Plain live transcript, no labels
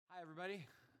everybody.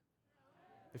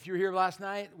 If you were here last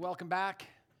night, welcome back.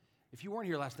 If you weren't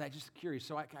here last night, just curious,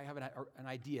 so I have an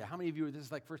idea. How many of you, this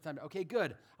is like first time? Okay,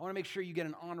 good. I want to make sure you get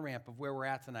an on-ramp of where we're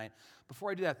at tonight. Before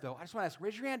I do that, though, I just want to ask,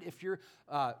 raise your hand if you're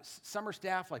summer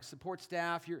staff, like support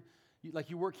staff,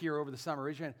 you work here over the summer.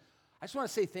 Raise your hand. I just want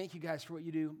to say thank you guys for what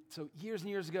you do. So years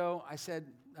and years ago, I said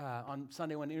on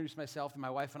Sunday when I introduced myself, and my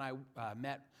wife and I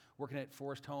met working at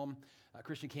Forest Home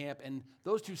Christian Camp, and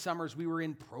those 2 summers we were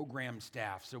in program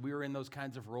staff. So we were in those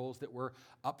kinds of roles that were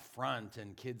up front,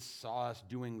 and kids saw us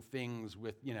doing things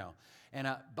with,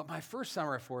 but my first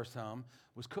summer at Forest Home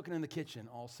was cooking in the kitchen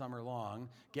all summer long,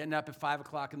 getting up at 5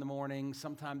 o'clock in the morning,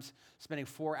 sometimes spending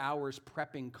 4 hours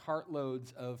prepping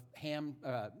cartloads of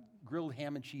grilled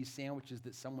ham and cheese sandwiches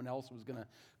that someone else was going to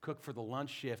cook for the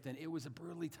lunch shift. And it was a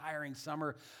brutally tiring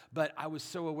summer, but I was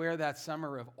so aware that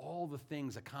summer of all the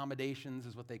things. Accommodations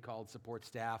is what they called support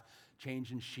staff,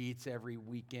 changing sheets every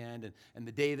weekend. And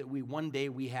the day that one day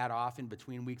we had off in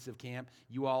between weeks of camp,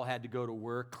 you all had to go to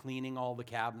work cleaning all the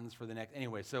cabins for the next.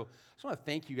 Anyway, so I just want to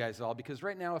thank you guys all, because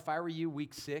right now, if I were you,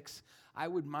 week 6, I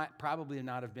would probably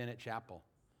not have been at chapel.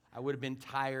 I would have been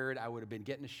tired. I would have been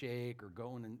getting a shake or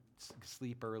going and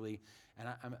sleep early. And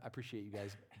I appreciate you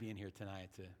guys being here tonight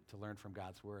to learn from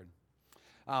God's Word.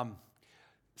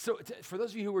 For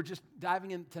those of you who are just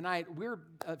diving in tonight, we're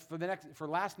for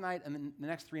last night and then the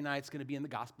next 3 nights going to be in the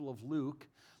Gospel of Luke.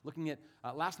 Looking at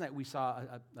last night, we saw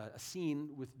a scene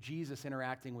with Jesus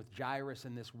interacting with Jairus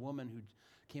and this woman who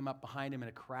came up behind him in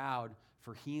a crowd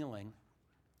for healing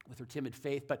with her timid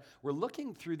faith. But we're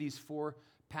looking through these 4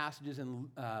 passages in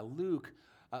Luke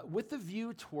with the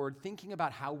view toward thinking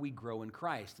about how we grow in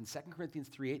Christ. In 2 Corinthians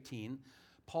 3:18,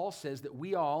 Paul says that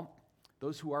we all,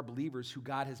 those who are believers, who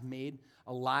God has made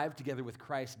alive together with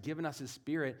Christ, given us his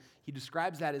Spirit, he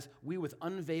describes that as we with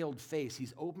unveiled face.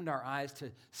 He's opened our eyes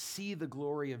to see the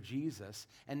glory of Jesus.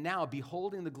 And now,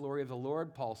 beholding the glory of the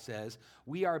Lord, Paul says,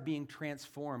 we are being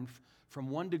transformed from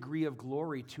one degree of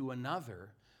glory to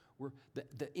another.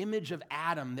 The image of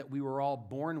Adam that we were all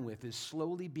born with is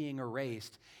slowly being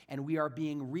erased, and we are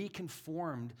being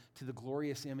reconformed to the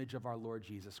glorious image of our Lord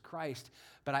Jesus Christ.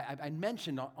 But I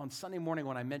mentioned on Sunday morning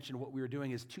when I mentioned what we were doing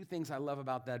is 2 things I love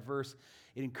about that verse.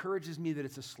 It encourages me that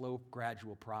it's a slow,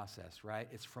 gradual process, right?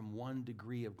 It's from one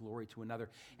degree of glory to another.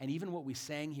 And even what we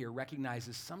sang here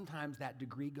recognizes sometimes that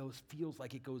degree feels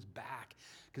like it goes back,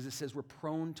 because it says we're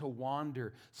prone to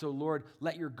wander. So Lord,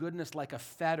 let your goodness, like a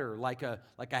fetter, like a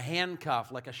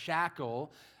handcuff, like a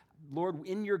shackle, Lord,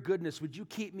 in your goodness, would you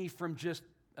keep me from just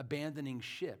abandoning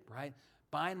ship, right?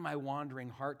 Bind my wandering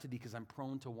heart to thee, because I'm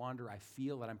prone to wander. I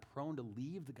feel that I'm prone to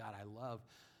leave the God I love.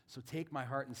 So take my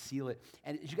heart and seal it.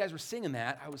 And as you guys were singing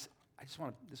that,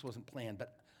 this wasn't planned,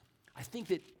 but I think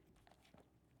that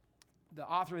the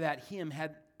author of that hymn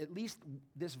had at least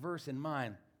this verse in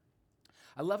mind.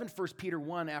 I love in 1 Peter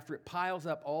 1, after it piles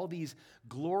up all these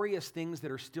glorious things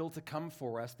that are still to come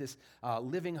for us, this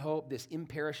living hope, this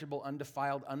imperishable,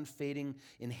 undefiled, unfading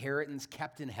inheritance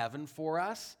kept in heaven for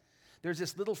us. There's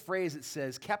this little phrase that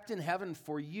says, kept in heaven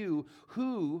for you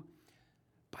who,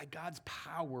 by God's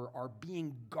power, are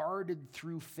being guarded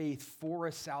through faith for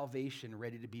a salvation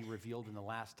ready to be revealed in the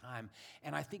last time.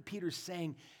 And I think Peter's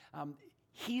saying,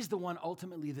 he's the one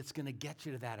ultimately that's going to get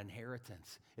you to that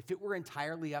inheritance. If it were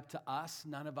entirely up to us,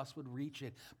 none of us would reach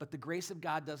it. But the grace of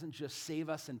God doesn't just save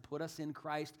us and put us in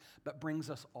Christ, but brings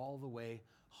us all the way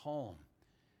home.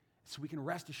 So we can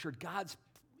rest assured,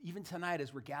 even tonight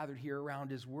as we're gathered here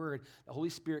around his word, the Holy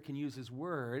Spirit can use his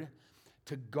word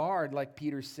to guard, like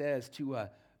Peter says, to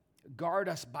guard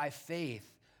us by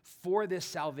faith for this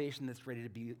salvation that's ready to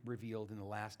be revealed in the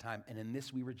last time. And in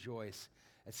this we rejoice,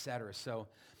 etc. So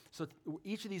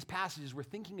each of these passages, we're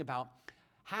thinking about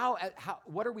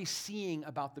what are we seeing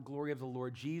about the glory of the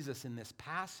Lord Jesus in this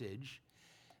passage,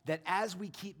 that as we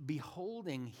keep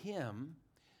beholding him,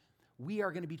 we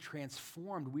are going to be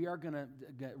transformed. We are going to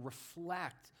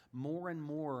reflect more and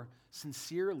more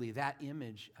sincerely that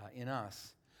image in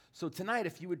us. So tonight,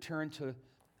 if you would turn to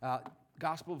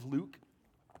Gospel of Luke.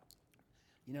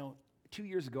 2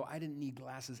 years ago, I didn't need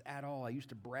glasses at all. I used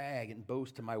to brag and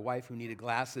boast to my wife who needed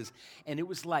glasses, and it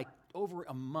was like over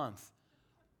a month.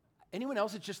 Anyone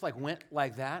else that just went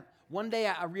like that? One day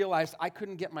I realized I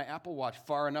couldn't get my Apple Watch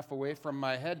far enough away from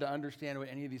my head to understand what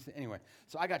any of these things. Anyway,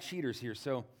 so I got cheaters here,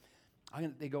 so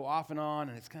they go off and on,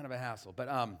 and it's kind of a hassle. But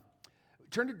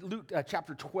turn to Luke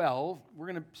chapter 12. We're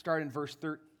going to start in verse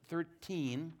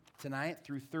 13 tonight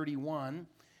through 31.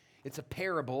 It's a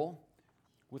parable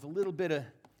with a little bit of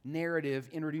narrative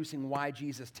introducing why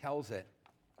Jesus tells it.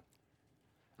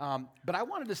 But I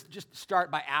wanted to just start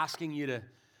by asking you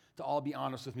to to all be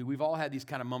honest with me. We've all had these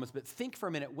kind of moments, but think for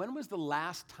a minute. When was the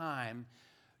last time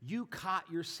you caught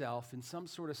yourself in some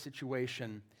sort of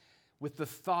situation with the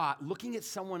thought, looking at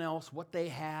someone else, what they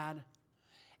had,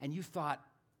 and you thought,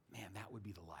 man, that would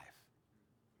be the life?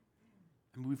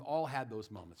 I mean, we've all had those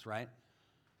moments, right?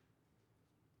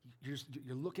 You're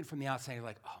looking from the outside, you're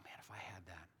like, oh man, if I had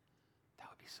that, that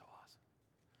would be so awesome.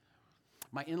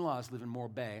 My in-laws live in Morro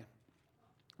Bay,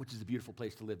 which is a beautiful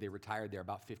place to live. They retired there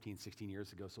about 15, 16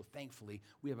 years ago. So thankfully,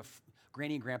 we have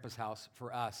Granny and Grandpa's house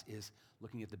for us is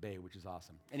looking at the bay, which is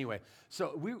awesome. Anyway,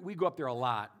 so we go up there a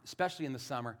lot, especially in the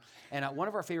summer. And one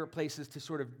of our favorite places to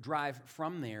sort of drive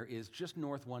from there is just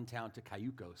north one town to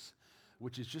Cayucos,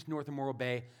 which is just north of Morro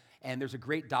Bay. And there's a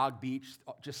great dog beach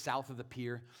just south of the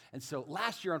pier. And so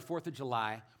last year on 4th of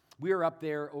July, we were up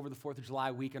there over the 4th of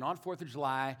July week, and on 4th of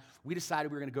July, we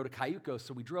decided we were going to go to Cayucos.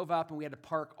 So we drove up, and we had to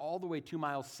park all the way 2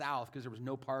 miles south because there was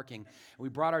no parking. And we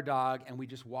brought our dog, and we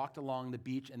just walked along the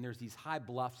beach, and there's these high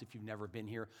bluffs, if you've never been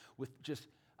here, with just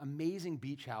amazing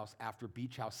beach house after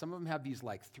beach house. Some of them have these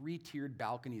like 3-tiered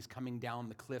balconies coming down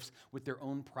the cliffs with their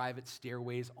own private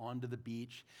stairways onto the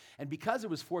beach. And because it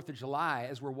was 4th of July,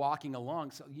 as we're walking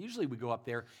along, so usually we go up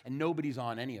there and nobody's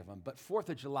on any of them. But 4th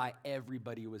of July,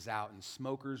 everybody was out and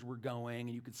smokers were going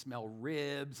and you could smell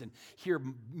ribs and hear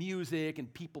music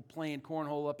and people playing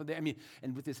cornhole up there. I mean,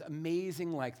 and with this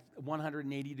amazing like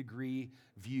 180-degree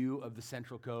view of the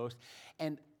Central Coast.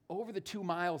 And over the 2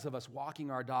 miles of us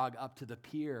walking our dog up to the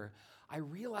pier, I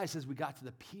realized as we got to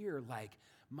the pier, like,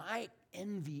 my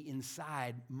envy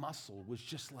inside muscle was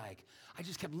just like, I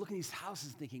just kept looking at these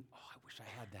houses thinking, oh, I wish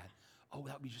I had that. Oh,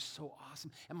 that would be just so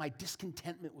awesome. And my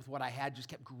discontentment with what I had just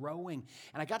kept growing.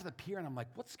 And I got to the pier and I'm like,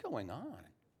 what's going on?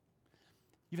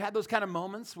 You've had those kind of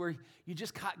moments where you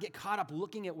just get caught up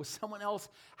looking at what someone else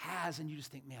has and you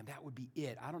just think, man, that would be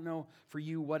it. I don't know for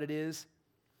you what it is.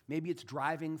 Maybe it's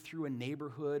driving through a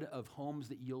neighborhood of homes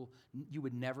that you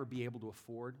would never be able to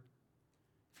afford.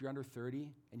 If you're under 30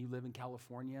 and you live in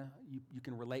California, you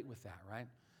can relate with that, right?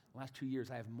 The last 2 years,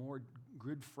 I have more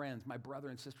good friends. My brother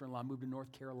and sister-in-law moved to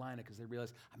North Carolina because they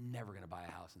realized I'm never going to buy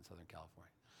a house in Southern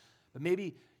California. But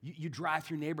maybe you drive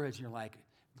through neighborhoods and you're like,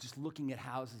 just looking at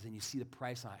houses and you see the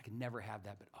price on it. I could never have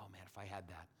that, but oh man, if I had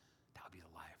that, that would be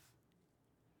the life.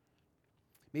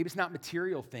 Maybe it's not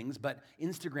material things, but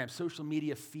Instagram, social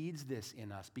media feeds this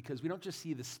in us because we don't just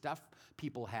see the stuff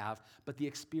people have, but the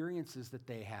experiences that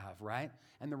they have, right?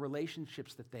 And the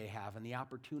relationships that they have and the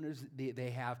opportunities that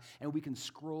they have, and we can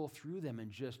scroll through them and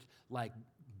just like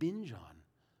binge on.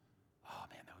 Oh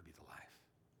man, that would be the life.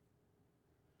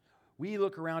 We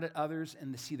look around at others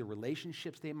and see the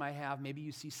relationships they might have. Maybe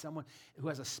you see someone who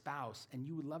has a spouse and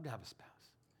you would love to have a spouse.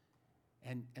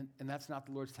 And that's not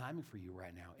the Lord's timing for you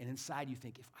right now. And inside you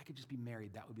think, if I could just be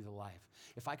married, that would be the life.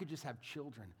 If I could just have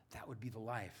children, that would be the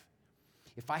life.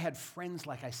 If I had friends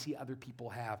like I see other people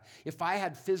have. If I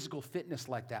had physical fitness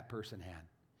like that person had.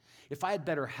 If I had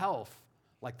better health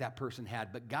like that person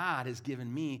had. But God has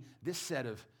given me this set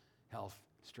of health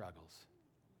struggles.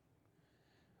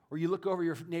 Or you look over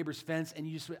your neighbor's fence and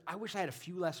you just, I wish I had a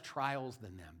few less trials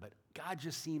than them, but God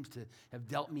just seems to have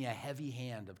dealt me a heavy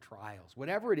hand of trials.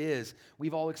 Whatever it is,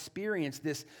 we've all experienced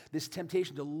this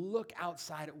temptation to look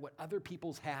outside at what other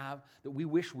people's have that we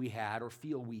wish we had or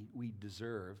feel we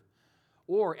deserve,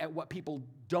 or at what people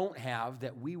don't have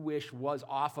that we wish was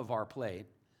off of our plate,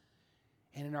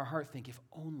 and in our heart think, if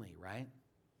only, right?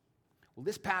 Well,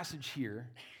 this passage here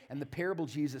and the parable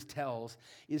Jesus tells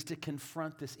is to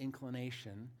confront this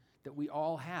inclination that we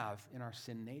all have in our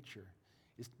sin nature,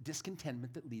 is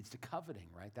discontentment that leads to coveting,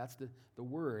 right? That's the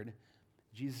word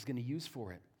Jesus is going to use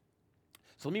for it.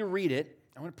 So let me read it.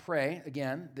 I want to pray,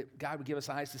 again, that God would give us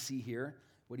eyes to see here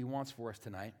what he wants for us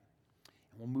tonight.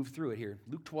 And we'll move through it here.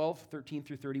 Luke 12, 13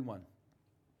 through 31.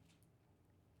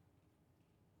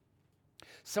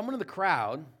 Someone in the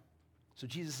crowd... So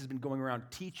Jesus has been going around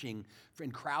teaching,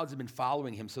 and crowds have been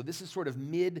following him. So this is sort of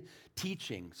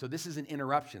mid-teaching. So this is an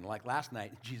interruption. Like last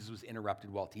night, Jesus was interrupted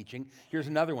while teaching. Here's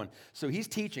another one. So he's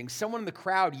teaching. Someone in the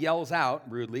crowd yells out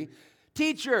rudely,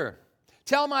 "Teacher,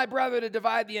 tell my brother to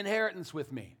divide the inheritance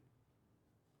with me."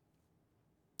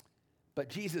 But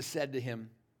Jesus said to him,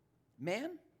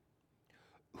 "Man,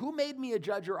 who made me a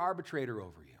judge or arbitrator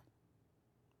over you?"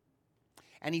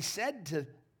 And he said to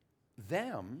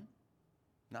them,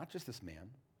 not just this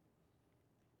man,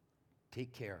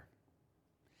 "Take care.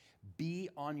 Be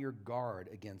on your guard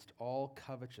against all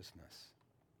covetousness.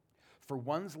 For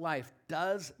one's life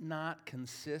does not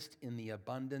consist in the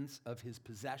abundance of his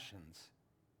possessions."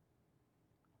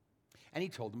 And he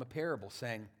told them a parable,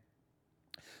 saying,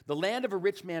 "The land of a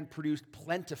rich man produced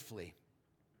plentifully.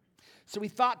 So he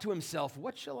thought to himself,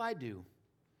 'What shall I do?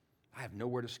 I have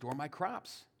nowhere to store my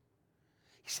crops.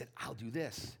 He said, I'll do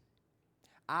this.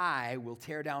 I will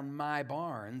tear down my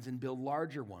barns and build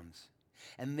larger ones.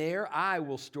 And there I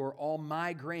will store all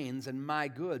my grains and my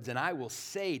goods. And I will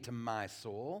say to my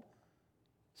soul,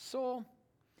 soul,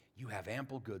 you have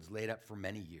ample goods laid up for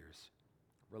many years.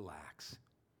 Relax,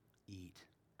 eat,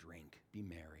 drink, be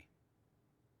merry.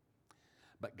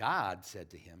 But God said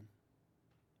to him,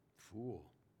 fool,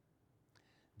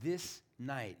 this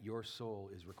night your soul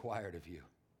is required of you.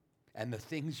 And the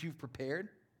things you've prepared,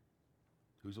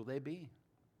 whose will they be?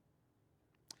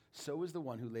 So is the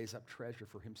one who lays up treasure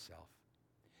for himself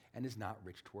and is not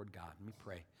rich toward God. Let me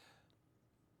pray.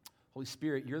 Holy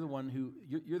Spirit, you're the one who,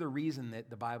 you're the reason that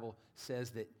the Bible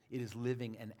says that it is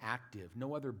living and active.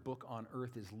 No other book on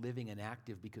earth is living and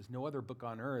active because no other book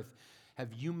on earth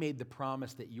have you made the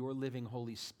promise that your living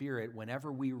Holy Spirit,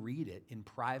 whenever we read it in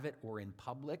private or in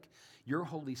public, your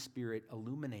Holy Spirit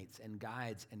illuminates and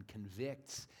guides and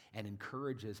convicts and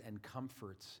encourages and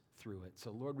comforts through it.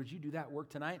 So Lord, would you do that work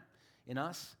tonight in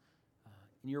us,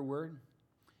 in your word?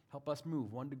 Help us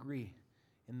move 1 degree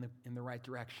in the right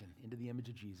direction, into the image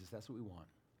of Jesus. That's what we want.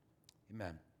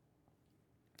 Amen.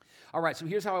 All right, so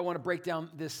here's how I want to break down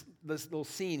this little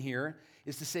scene here,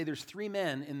 is to say there's 3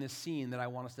 men in this scene that I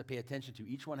want us to pay attention to.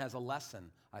 Each one has a lesson,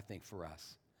 I think, for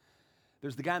us.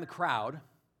 There's the guy in the crowd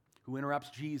who interrupts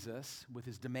Jesus with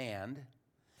his demand,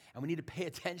 and we need to pay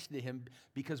attention to him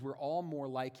because we're all more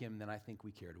like him than I think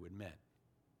we care to admit.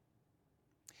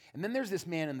 And then there's this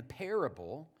man in the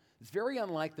parable. It's very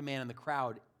unlike the man in the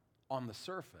crowd on the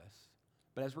surface,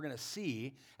 but as we're going to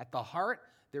see, at the heart,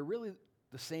 they're really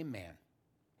the same man.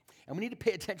 And we need to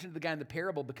pay attention to the guy in the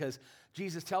parable because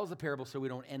Jesus tells the parable so we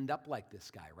don't end up like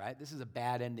this guy, right? This is a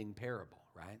bad ending parable,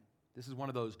 right? This is one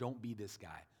of those don't be this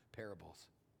guy parables.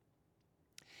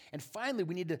 And finally,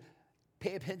 we need to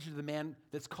pay attention to the man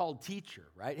that's called teacher,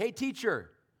 right? Hey,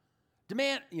 teacher,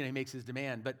 demand, he makes his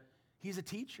demand, but he's a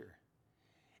teacher.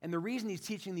 And the reason he's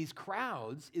teaching these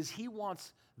crowds is he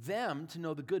wants them to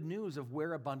know the good news of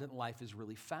where abundant life is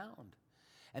really found.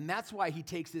 And that's why he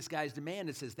takes this guy's demand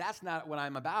and says, that's not what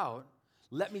I'm about.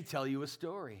 Let me tell you a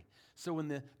story. So when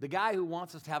the guy who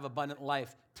wants us to have abundant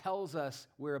life tells us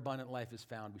where abundant life is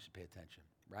found, we should pay attention,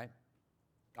 right?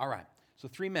 All right, so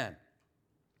 3 men.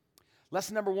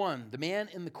 Lesson number 1, the man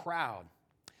in the crowd.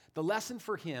 The lesson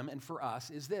for him and for us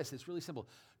is this. It's really simple.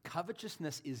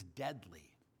 Covetousness is deadly.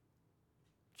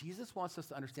 Jesus wants us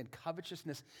to understand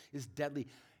covetousness is deadly.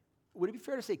 Would it be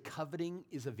fair to say coveting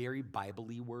is a very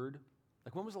Bible-y word?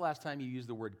 Like, when was the last time you used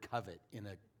the word covet in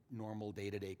a normal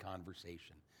day-to-day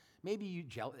conversation? Maybe you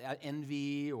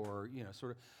envy or,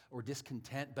 or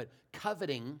discontent, but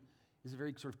coveting is a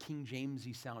very sort of King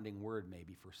Jamesy sounding word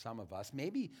maybe for some of us.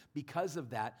 Maybe because of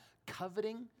that,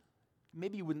 coveting,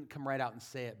 maybe you wouldn't come right out and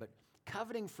say it, but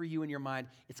coveting for you in your mind,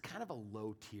 it's kind of a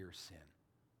low-tier sin.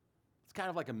 It's kind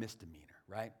of like a misdemeanor,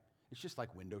 right? It's just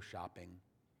like window shopping,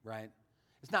 right?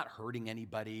 It's not hurting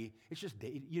anybody. It's just,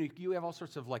 you have all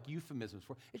sorts of like euphemisms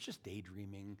for it. It's just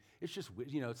daydreaming. It's just,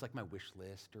 it's like my wish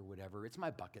list or whatever. It's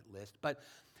my bucket list. But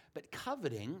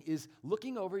coveting is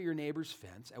looking over your neighbor's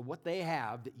fence at what they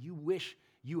have that you wish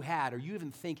you had, or you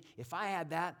even think, if I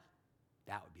had that,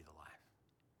 that would be the life.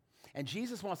 And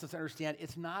Jesus wants us to understand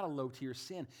it's not a low-tier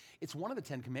sin. It's one of the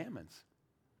 10 commandments.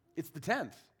 It's the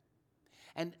 10th.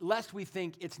 And lest we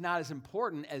think it's not as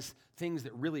important as things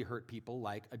that really hurt people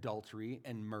like adultery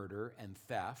and murder and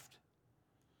theft,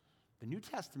 the New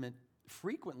Testament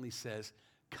frequently says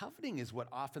coveting is what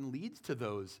often leads to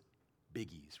those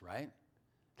biggies, right?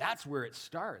 That's where it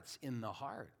starts, in the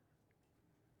heart.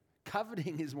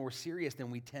 Coveting is more serious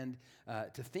than we tend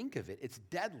to think of it. It's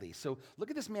deadly. So look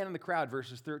at this man in the crowd,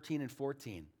 verses 13 and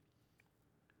 14.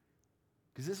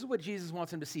 Because this is what Jesus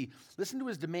wants him to see. Listen to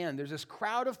his demand. There's this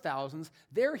crowd of thousands.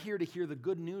 They're here to hear the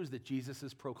good news that Jesus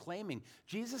is proclaiming.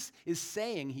 Jesus is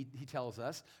saying, he tells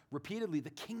us repeatedly, the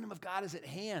kingdom of God is at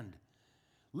hand.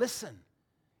 Listen,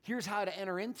 here's how to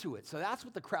enter into it. So that's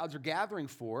what the crowds are gathering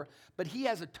for. But he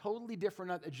has a totally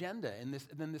different agenda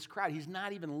than this crowd. He's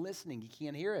not even listening. He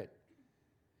can't hear it.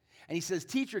 And he says,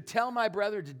 teacher, tell my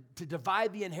brother to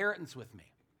divide the inheritance with me.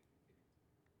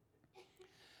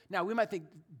 Now, we might think,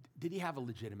 did he have a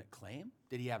legitimate claim?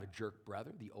 Did he have a jerk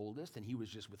brother, the oldest, and he was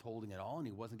just withholding it all and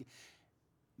he wasn't?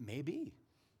 Maybe.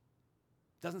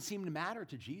 Doesn't seem to matter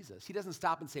to Jesus. He doesn't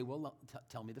stop and say, well,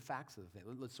 tell me the facts of the thing.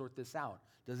 Let's sort this out.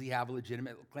 Does he have a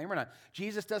legitimate claim or not?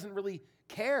 Jesus doesn't really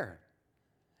care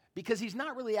because he's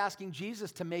not really asking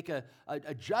Jesus to make a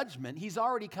judgment. He's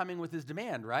already coming with his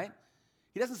demand, right?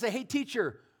 He doesn't say, hey,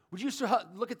 teacher, would you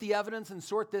look at the evidence and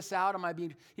sort this out?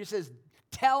 He says,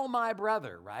 tell my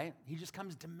brother, right? He just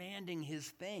comes demanding his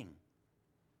thing.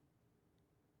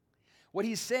 What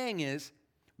he's saying is,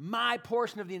 my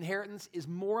portion of the inheritance is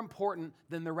more important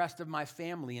than the rest of my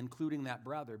family, including that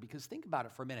brother. Because think about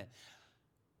it for a minute.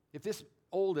 If this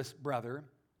oldest brother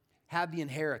had the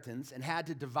inheritance and had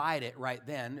to divide it right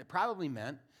then, it probably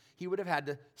meant he would have had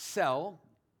to sell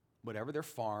whatever, their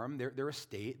farm, their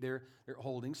estate, their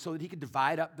holdings, so that he could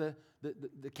divide up the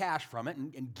cash from it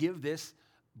and give this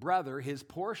brother his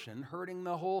portion, hurting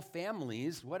the whole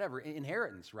family's, whatever,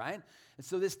 inheritance, right? And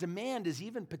so this demand is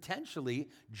even potentially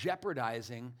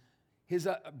jeopardizing his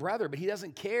brother, but he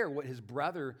doesn't care what his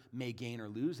brother may gain or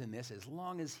lose in this as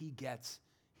long as he gets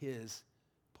his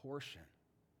portion.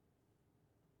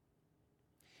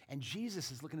 And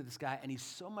Jesus is looking at this guy, and he's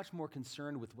so much more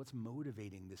concerned with what's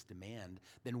motivating this demand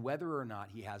than whether or not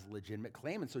he has a legitimate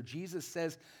claim. And so Jesus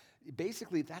says,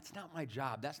 basically, that's not my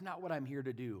job. That's not what I'm here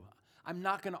to do. I'm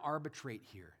not going to arbitrate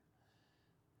here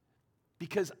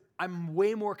because I'm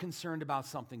way more concerned about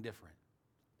something different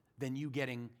than you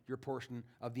getting your portion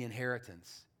of the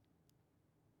inheritance.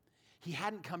 He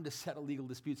hadn't come to settle legal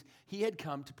disputes. He had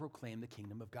come to proclaim the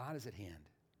kingdom of God is at hand.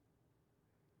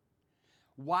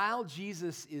 While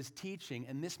Jesus is teaching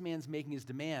and this man's making his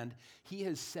demand, he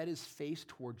has set his face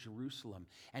toward Jerusalem,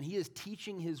 and he is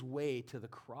teaching his way to the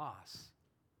cross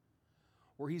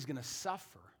where he's going to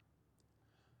suffer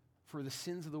for the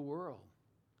sins of the world,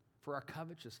 for our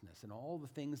covetousness and all the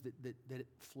things that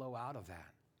flow out of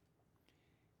that.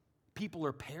 People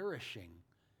are perishing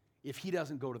if he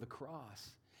doesn't go to the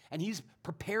cross. And he's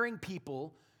preparing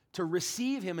people to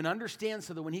receive him and understand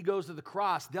so that when he goes to the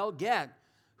cross, they'll get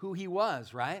who he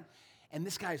was, right? And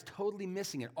this guy is totally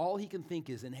missing it. All he can think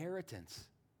is inheritance.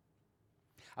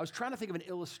 I was trying to think of an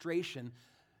illustration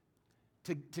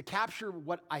to capture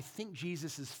what I think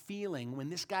Jesus is feeling when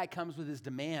this guy comes with his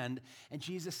demand and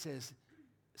Jesus says,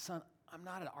 son, I'm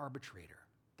not an arbitrator.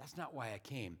 That's not why I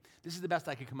came. This is the best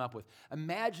I could come up with.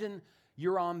 Imagine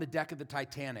you're on the deck of the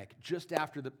Titanic just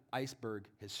after the iceberg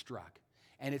has struck.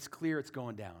 And it's clear it's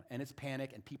going down. And it's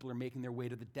panic, and people are making their way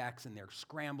to the decks, and they're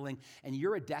scrambling. And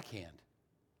you're a deckhand.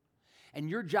 And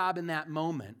your job in that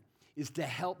moment is to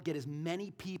help get as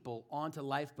many people onto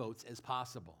lifeboats as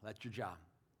possible. That's your job.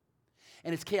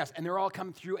 And it's chaos. And they're all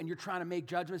coming through, and you're trying to make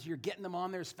judgments. You're getting them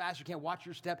on there as fast as you can. Watch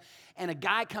your step. And a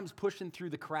guy comes pushing through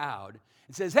the crowd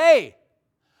and says, hey,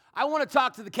 I want to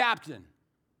talk to the captain.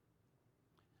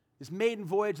 This maiden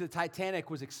voyage of the Titanic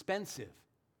was expensive.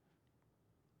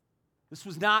 This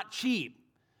was not cheap.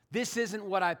 This isn't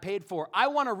what I paid for. I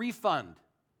want a refund.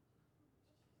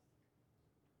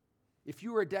 If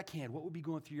you were a deckhand, what would be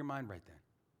going through your mind right then?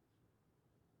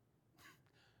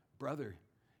 Brother,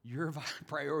 your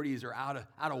priorities are out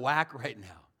of whack right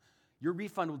now. Your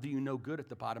refund will do you no good at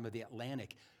the bottom of the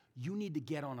Atlantic. You need to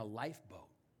get on a lifeboat.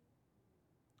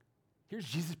 Here's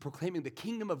Jesus proclaiming the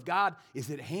kingdom of God is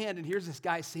at hand, and here's this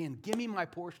guy saying, give me my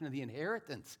portion of the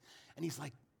inheritance. And he's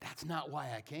like, that's not why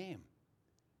I came.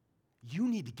 You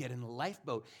need to get in the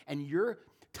lifeboat, and your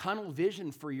tunnel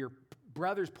vision for your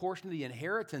brother's portion of the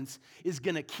inheritance is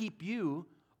going to keep you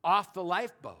off the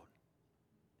lifeboat.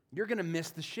 You're going to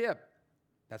miss the ship.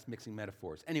 That's mixing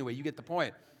metaphors. Anyway, you get the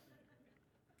point.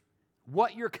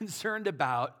 What you're concerned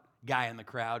about, guy in the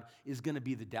crowd, is going to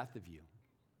be the death of you.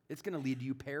 It's going to lead to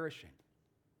you perishing.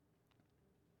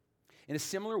 In a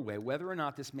similar way, whether or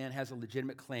not this man has a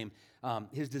legitimate claim,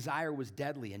 his desire was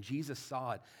deadly, and Jesus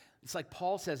saw it. It's like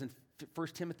Paul says in 1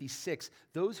 Timothy 6,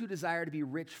 those who desire to be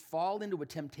rich fall into a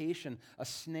temptation, a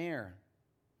snare,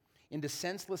 into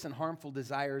senseless and harmful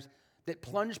desires that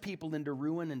plunge people into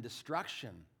ruin and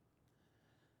destruction.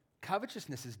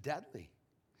 Covetousness is deadly.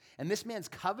 And this man's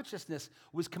covetousness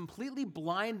was completely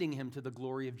blinding him to the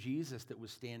glory of Jesus that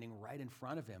was standing right in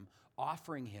front of him,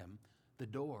 offering him the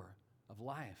door of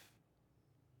life.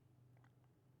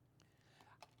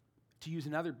 To use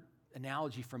another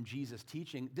analogy from Jesus'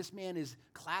 teaching, this man is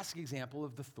a classic example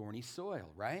of the thorny soil,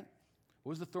 right?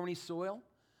 What was the thorny soil?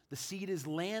 The seed is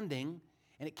landing,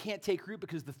 and it can't take root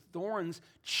because the thorns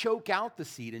choke out the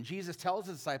seed. And Jesus tells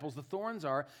his disciples the thorns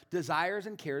are desires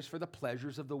and cares for the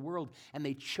pleasures of the world, and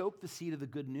they choke the seed of the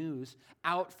good news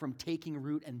out from taking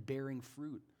root and bearing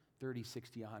fruit 30,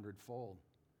 60, 100-fold.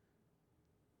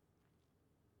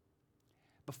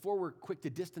 Before we're quick to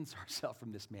distance ourselves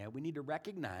from this man, we need to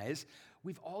recognize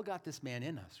we've all got this man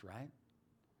in us, right?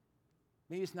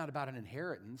 Maybe it's not about an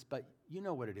inheritance, but you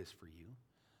know what it is for you.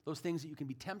 Those things that you can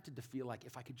be tempted to feel like,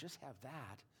 if I could just have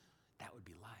that, that would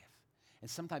be life. And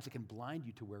sometimes it can blind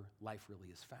you to where life really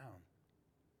is found.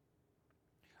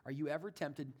 Are you ever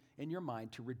tempted in your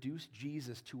mind to reduce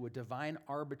Jesus to a divine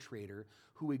arbitrator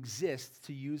who exists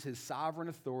to use his sovereign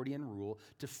authority and rule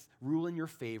to rule in your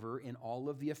favor in all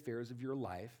of the affairs of your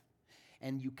life?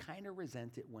 and you kind of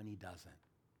resent it when he doesn't.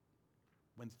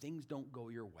 When things don't go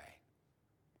your way,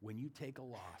 when you take a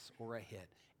loss or a hit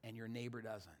and your neighbor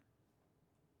doesn't.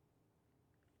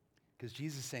 Because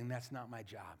Jesus is saying, that's not my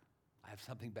job. I have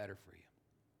something better for you.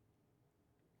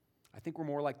 I think we're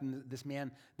more like this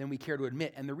man than we care to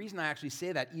admit. And the reason I actually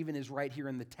say that even is right here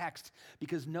in the text.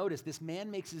 Because notice, this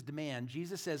man makes his demand.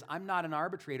 Jesus says, I'm not an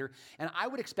arbitrator. And I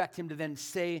would expect him to then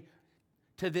say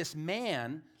to this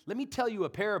man, let me tell you a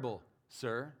parable,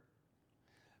 sir.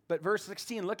 But verse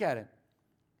 16, look at it.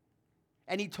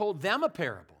 And he told them a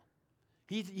parable.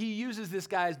 He uses this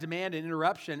guy's demand and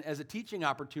interruption as a teaching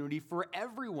opportunity for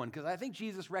everyone, because I think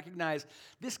Jesus recognized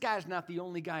this guy's not the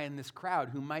only guy in this crowd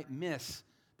who might miss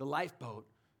the lifeboat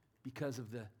because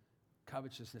of the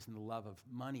covetousness and the love of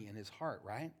money in his heart,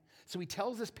 right? So he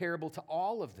tells this parable to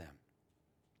all of them.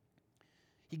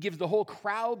 He gives the whole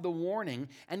crowd the warning,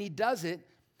 and he does it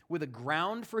with a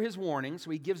ground for his warning.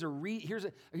 So he gives here's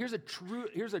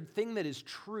a thing that is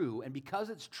true, and because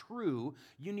it's true,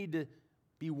 you need to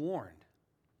be warned.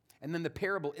 And then the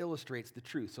parable illustrates the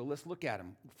truth. So let's look at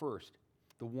them first,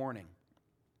 the warning.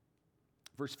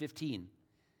 Verse 15,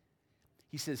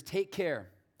 he says, take care,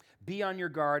 be on your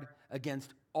guard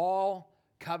against all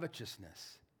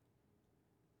covetousness.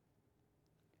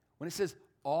 When it says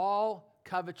all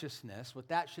covetousness, what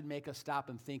that should make us stop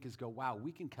and think is go, wow,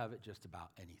 we can covet just about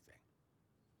anything.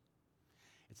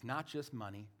 It's not just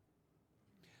money.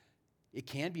 It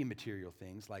can be material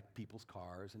things like people's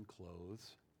cars and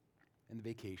clothes and the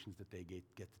vacations that they get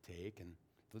to take and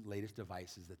the latest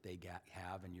devices that they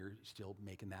have, and you're still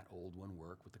making that old one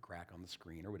work with the crack on the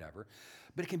screen or whatever.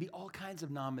 But it can be all kinds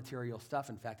of non-material stuff.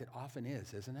 In fact, it often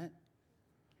is, isn't it?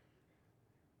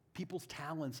 People's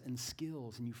talents and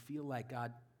skills, and you feel like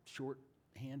God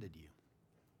short-handed you.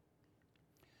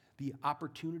 The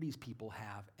opportunities people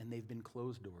have, and they've been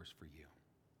closed doors for you.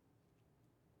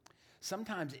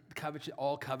 Sometimes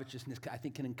all covetousness, I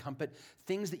think, can encompass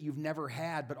things that you've never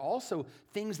had, but also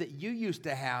things that you used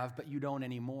to have, but you don't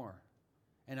anymore,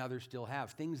 and others still have,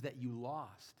 things that you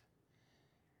lost.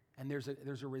 And there's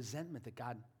a resentment that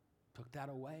God took that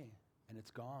away, and it's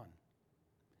gone.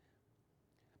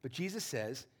 But Jesus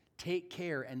says, take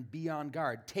care and be on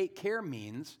guard. Take care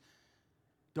means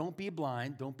don't be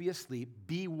blind, don't be asleep,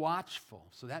 be watchful.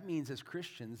 So that means as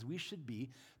Christians, we should be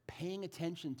paying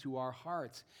attention to our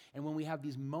hearts. And when we have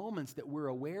these moments that we're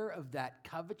aware of that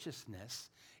covetousness,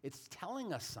 it's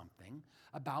telling us something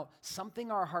about something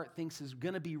our heart thinks is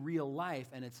going to be real life,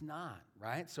 and it's not,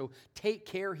 right? So take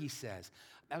care, he says.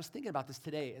 I was thinking about this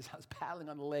today as I was paddling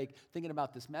on the lake, thinking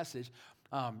about this message.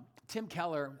 Tim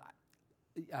Keller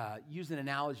used an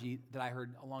analogy that I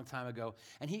heard a long time ago,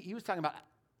 and he was talking about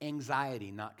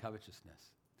anxiety, not covetousness.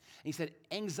 And he said,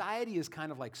 anxiety is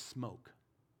kind of like smoke.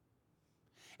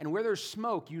 And where there's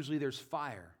smoke, usually there's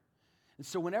fire. And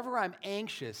so whenever I'm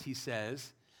anxious, he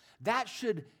says, that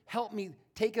should help me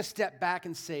take a step back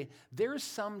and say, there's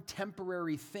some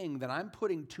temporary thing that I'm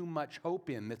putting too much hope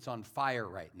in that's on fire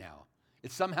right now.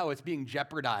 It's being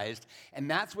jeopardized, and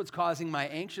that's what's causing my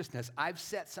anxiousness. I've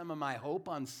set some of my hope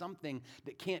on something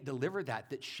that can't deliver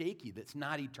that's shaky, that's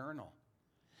not eternal.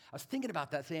 I was thinking about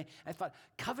that today. I thought,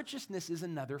 covetousness is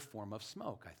another form of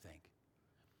smoke, I think.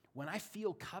 When I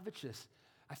feel covetous,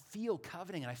 I feel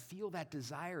coveting, and I feel that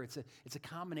desire. It's a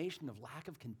combination of lack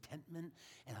of contentment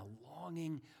and a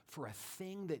longing for a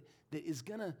thing that is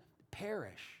going to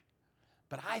perish.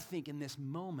 But I think in this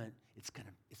moment, it's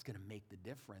gonna make the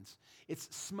difference.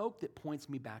 It's smoke that points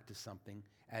me back to something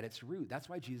at its root. That's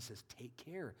why Jesus says, take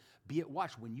care, be at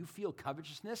watch. When you feel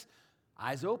covetousness,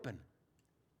 eyes open.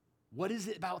 What is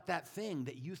it about that thing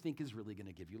that you think is really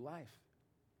gonna give you life?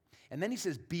 And then he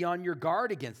says, be on your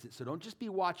guard against it. So don't just be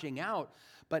watching out,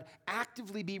 but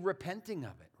actively be repenting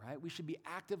of it, right? We should be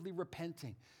actively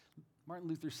repenting. Martin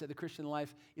Luther said the Christian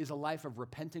life is a life of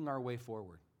repenting our way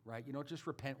forward, right? You don't just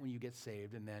repent when you get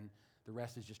saved and then the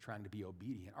rest is just trying to be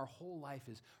obedient. Our whole life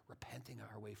is repenting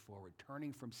our way forward,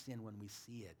 turning from sin when we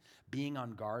see it, being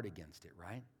on guard against it,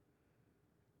 right?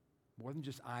 More than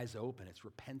just eyes open, it's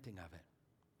repenting of it.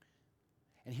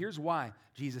 And here's why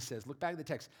Jesus says, look back at the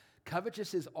text,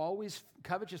 covetousness is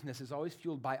always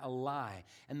fueled by a lie.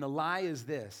 And the lie is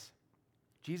this.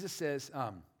 Jesus says,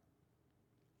 let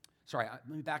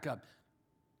me back up.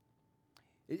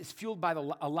 It's fueled by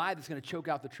a lie that's going to choke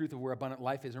out the truth of where abundant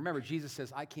life is. Remember, Jesus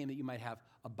says, I came that you might have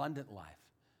abundant life.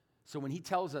 So when he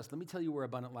tells us, let me tell you where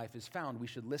abundant life is found, we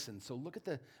should listen. So look at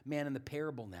the man in the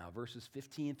parable now, verses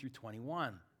 15 through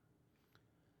 21.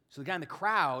 So the guy in the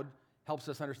crowd helps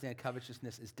us understand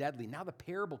covetousness is deadly. Now the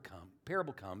parable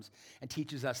comes and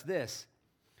teaches us this,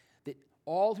 that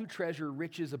all who treasure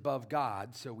riches above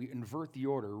God, so we invert the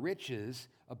order, riches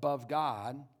above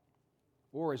God,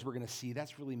 or as we're going to see,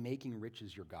 that's really making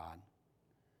riches your God.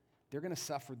 They're going to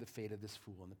suffer the fate of this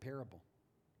fool in the parable.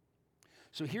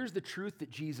 So here's the truth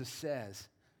that Jesus says,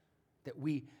 that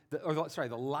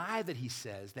the lie that he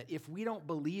says, that if we don't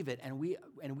believe it and we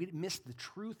miss the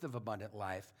truth of abundant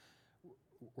life,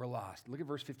 we're lost. Look at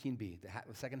verse 15b,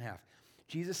 the second half.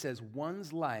 Jesus says,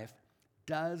 one's life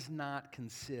does not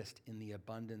consist in the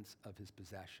abundance of his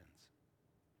possessions.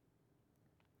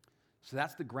 So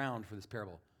that's the ground for this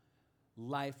parable.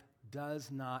 Life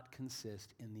does not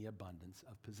consist in the abundance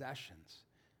of possessions.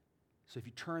 So if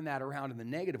you turn that around in the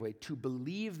negative way, to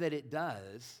believe that it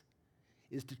does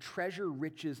is to treasure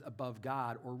riches above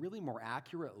God, or really more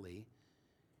accurately,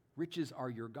 riches are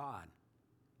your God.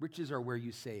 Riches are where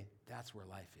you say, that's where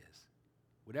life is.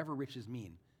 Whatever riches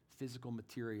mean, physical,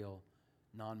 material,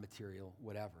 non-material,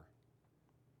 whatever.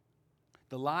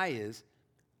 The lie is,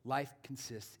 life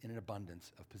consists in an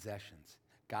abundance of possessions.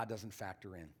 God doesn't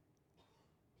factor in.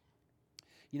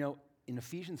 You know, in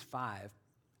Ephesians 5,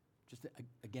 just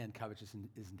again, covetousness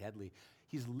isn't deadly.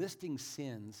 He's listing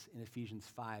sins in Ephesians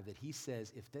 5 that he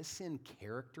says, if this sin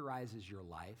characterizes your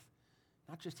life,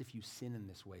 not just if you sin in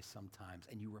this way sometimes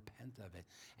and you repent of it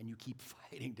and you keep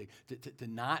fighting to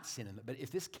not sin in it, but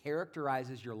if this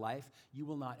characterizes your life, you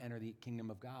will not enter the kingdom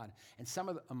of God. And some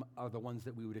of them are the ones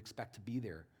that we would expect to be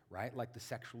there, right? Like the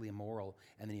sexually immoral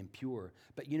and the impure.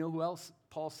 But you know who else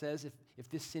Paul says, if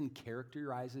this sin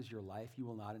characterizes your life, you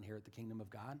will not inherit the kingdom of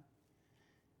God?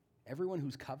 Everyone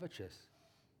who's covetous.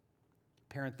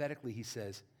 Parenthetically, he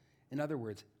says, in other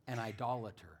words, an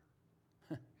idolater.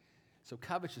 So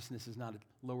covetousness is not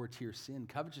a lower tier sin.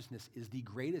 Covetousness is the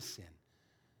greatest sin.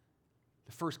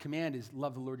 The first command is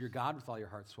love the Lord your God with all your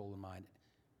heart, soul, and mind.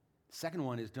 The second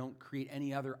one is don't create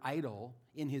any other idol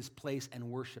in his place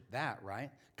and worship that, right?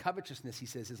 Covetousness, he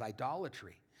says, is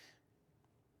idolatry.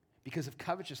 Because if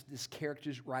covetousness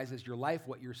characterizes your life,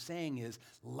 what you're saying is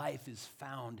life is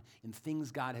found in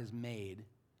things God has made,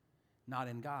 not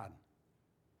in God.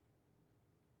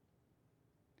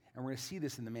 And we're going to see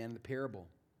this in the man in the parable.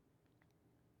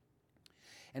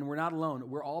 And we're not alone.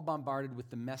 We're all bombarded with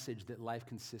the message that life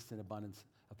consists in abundance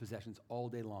of possessions all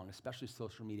day long, especially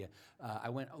social media. I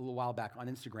went a little while back on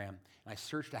Instagram, and I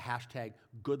searched a hashtag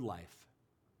good life.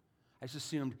 I just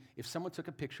assumed if someone took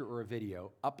a picture or a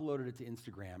video, uploaded it to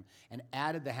Instagram, and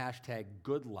added the hashtag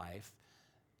good life,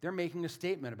 they're making a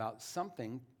statement about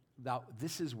something, about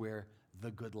this is where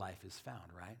the good life is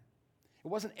found, right? It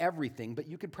wasn't everything, but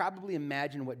you could probably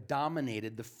imagine what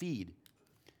dominated the feed.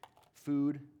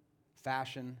 Food,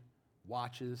 fashion,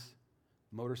 watches,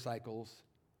 motorcycles,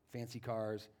 fancy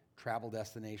cars, travel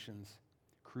destinations,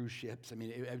 cruise ships. I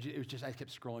mean, it was just, I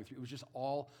kept scrolling through. It was just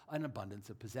all an abundance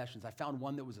of possessions. I found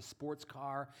one that was a sports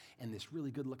car and this really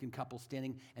good-looking couple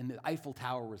standing, and the Eiffel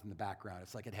Tower was in the background.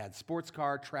 It's like it had sports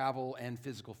car, travel, and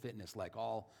physical fitness, like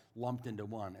all lumped into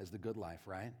one as the good life,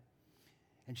 right?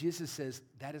 And Jesus says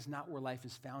that is not where life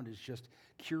is found, is just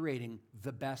curating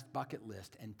the best bucket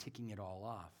list and ticking it all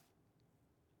off.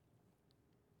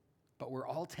 But we're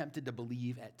all tempted to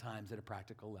believe at times at a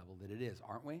practical level that it is,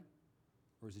 aren't we?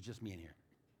 Or is it just me in here?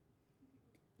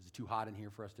 Is it too hot in here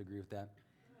for us to agree with that?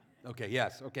 Okay,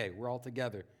 yes, okay, we're all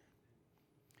together.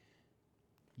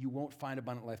 You won't find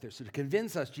abundant life there. So to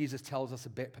convince us, Jesus tells us a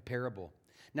parable.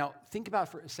 Now, think about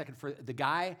for a second, for the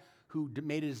guy who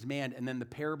made his demand and then the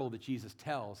parable that Jesus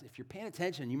tells. If you're paying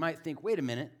attention, you might think, wait a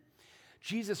minute,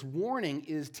 Jesus' warning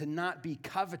is to not be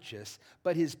covetous,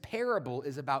 but his parable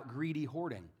is about greedy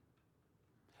hoarding.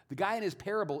 The guy in his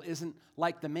parable isn't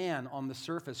like the man on the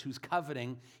surface who's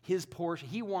coveting his portion.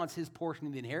 He wants his portion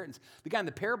of the inheritance. The guy in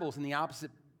the parable is in the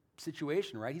opposite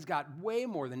situation, right? He's got way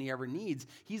more than he ever needs.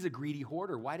 He's a greedy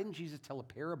hoarder. Why didn't Jesus tell a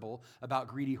parable about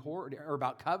greedy hoarding or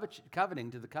about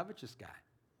coveting to the covetous guy?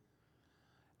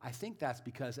 I think that's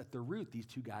because at the root, these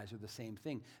two guys are the same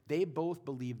thing. They both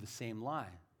believe the same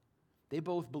lie. They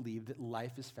both believe that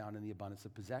life is found in the abundance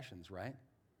of possessions, right?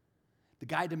 The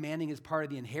guy demanding his part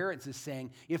of the inheritance is saying,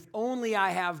 if only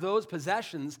I have those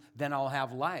possessions, then I'll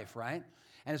have life, right?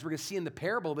 And as we're going to see in the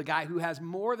parable, the guy who has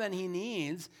more than he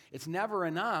needs, it's never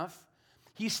enough,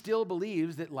 he still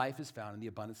believes that life is found in the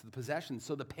abundance of the possessions.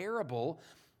 So the parable,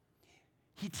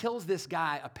 he tells this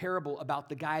guy a parable about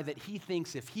the guy that he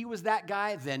thinks if he was that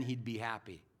guy, then he'd be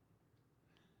happy.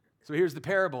 So here's the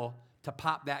parable to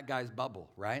pop that guy's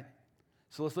bubble, right?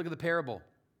 So let's look at the parable.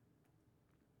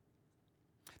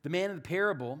 The man in the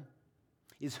parable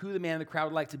is who the man in the crowd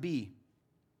would like to be.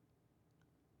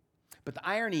 But the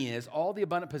irony is, all the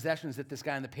abundant possessions that this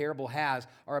guy in the parable has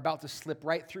are about to slip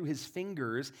right through his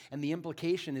fingers, and the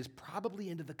implication is probably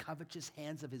into the covetous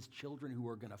hands of his children who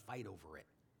are going to fight over it,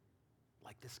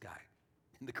 like this guy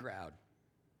in the crowd.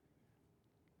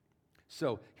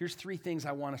 So here's 3 things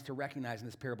I want us to recognize in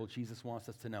this parable Jesus wants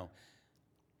us to know.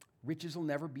 Riches will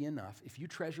never be enough. If you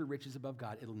treasure riches above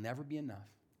God, it'll never be enough.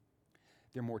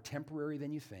 They're more temporary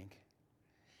than you think.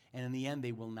 And in the end,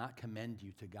 they will not commend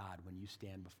you to God when you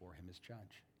stand before him as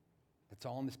judge. That's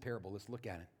all in this parable. Let's look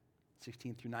at it.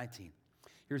 16 through 19.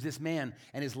 Here's this man,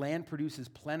 and his land produces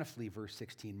plentifully, verse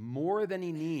 16, more than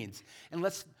he needs. And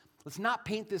let's not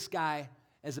paint this guy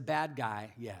as a bad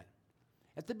guy yet.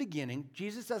 At the beginning,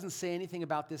 Jesus doesn't say anything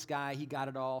about this guy. He got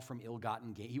it all from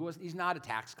ill-gotten gain. He's not a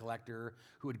tax collector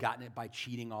who had gotten it by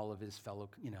cheating all of his fellow,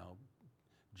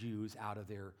 Jews out of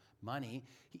their money.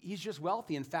 He's just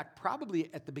wealthy. In fact, probably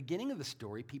at the beginning of the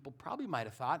story, people probably might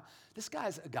have thought, this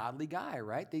guy's a godly guy,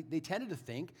 right? They tended to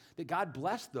think that God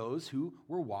blessed those who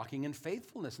were walking in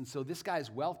faithfulness. And so this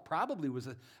guy's wealth probably was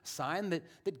a sign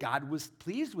that God was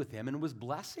pleased with him and was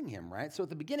blessing him, right? So at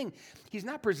the beginning, he's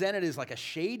not presented as like a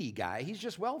shady guy. He's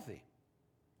just wealthy.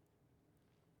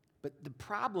 But the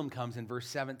problem comes in verse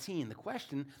 17. The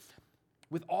question,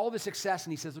 with all the success,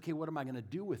 and he says, okay, what am I going to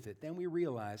do with it? Then we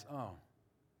realize,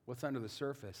 what's under the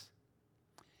surface?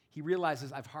 He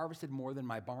realizes, I've harvested more than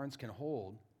my barns can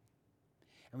hold.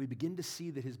 And we begin to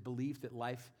see that his belief that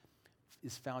life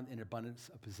is found in abundance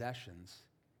of possessions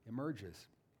emerges.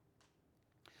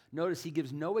 Notice he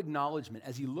gives no acknowledgement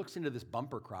as he looks into this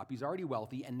bumper crop. He's already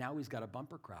wealthy, and now he's got a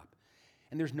bumper crop.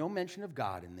 And there's no mention of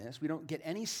God in this. We don't get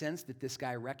any sense that this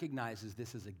guy recognizes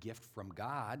this as a gift from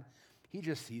God. He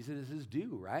just sees it as his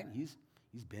due, right? He's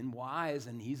been wise,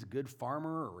 and he's a good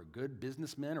farmer or a good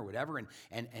businessman or whatever, and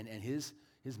his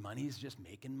money's just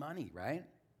making money, right?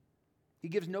 He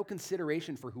gives no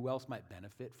consideration for who else might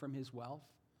benefit from his wealth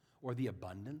or the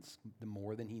abundance, the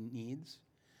more than he needs.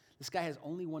 This guy has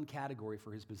only one category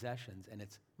for his possessions, and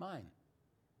it's mine.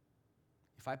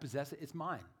 If I possess it, it's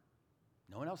mine.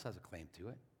 No one else has a claim to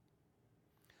it.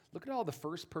 Look at all the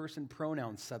first-person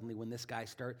pronouns suddenly when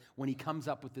he comes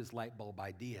up with this light bulb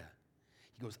idea.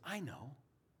 He goes, I know.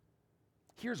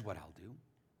 Here's what I'll do.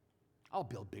 I'll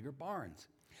build bigger barns.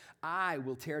 I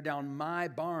will tear down my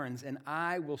barns, and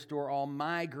I will store all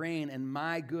my grain and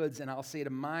my goods, and I'll say to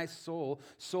my soul,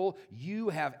 soul, you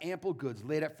have ample goods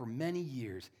laid up for many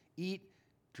years. Eat,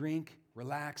 drink,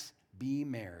 relax, be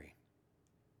merry.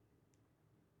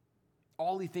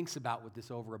 All he thinks about with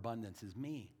this overabundance is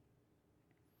me.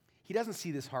 He doesn't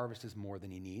see this harvest as more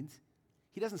than he needs.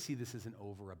 He doesn't see this as an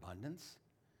overabundance.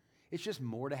 It's just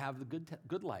more to have the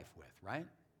good life with, right?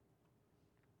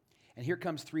 And here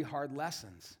comes 3 hard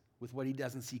lessons with what he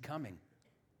doesn't see coming.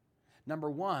 Number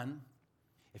 1,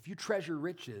 if you treasure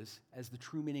riches as the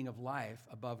true meaning of life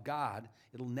above God,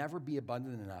 it'll never be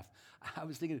abundant enough. I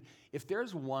was thinking, if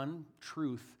there's one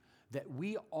truth that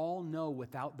we all know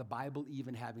without the Bible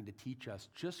even having to teach us,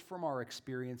 just from our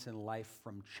experience in life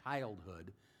from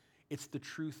childhood, it's the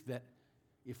truth that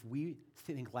if we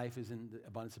think life is in the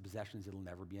abundance of possessions, it'll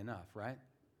never be enough, right?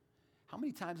 How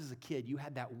many times as a kid you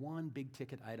had that one big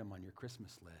ticket item on your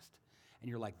Christmas list, and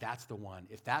you're like, that's the one.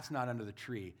 If that's not under the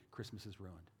tree, Christmas is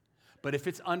ruined. But if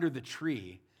it's under the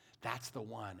tree, that's the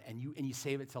one. And you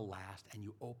save it till last, and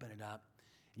you open it up.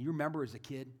 And you remember as a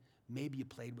kid, maybe you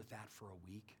played with that for a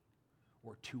week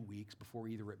or 2 weeks before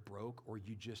either it broke or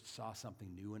you just saw something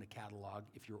new in a catalog,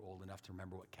 if you're old enough to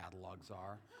remember what catalogs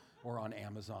are, or on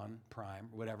Amazon Prime,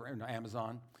 or whatever,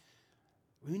 Amazon.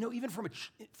 We know even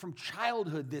from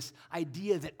childhood, this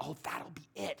idea that, that'll be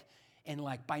it. And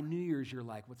like by New Year's, you're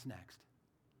like, what's next?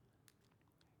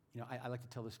 I like to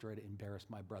tell this story to embarrass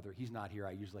my brother. He's not here.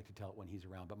 I usually like to tell it when he's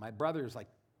around. But my brother is like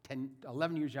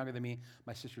 11 years younger than me.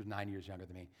 My sister's 9 years younger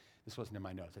than me. This wasn't in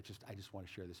my notes. I just want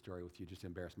to share this story with you just to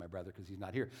embarrass my brother because he's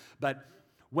not here. But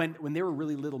when they were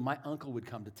really little, my uncle would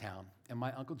come to town. And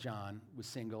my Uncle John was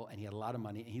single, and he had a lot of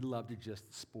money, and he loved to just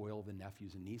spoil the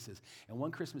nephews and nieces. And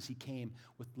one Christmas, he came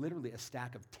with literally a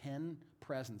stack of 10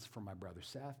 presents for my brother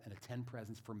Seth and 10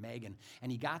 presents for Megan. And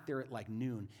he got there at like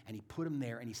noon, and he put them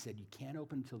there, and he said, you can't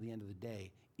open until the end of the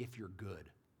day if you're good.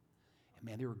 And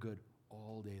man, they were good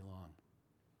all day long.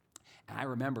 And I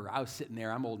remember I was sitting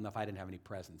there. I'm old enough. I didn't have any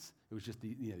presents. It was just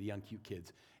the young, cute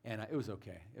kids. And it was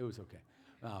okay. It was okay.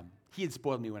 He had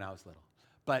spoiled me when I was little.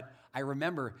 But I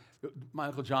remember my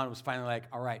Uncle John was finally like,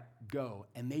 all right, go.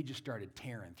 And they just started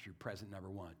tearing through present number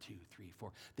 1, 2, 3,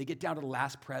 4. They get down to the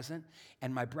last present,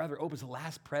 and my brother opens the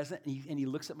last present, and he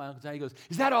looks at my Uncle John. He goes,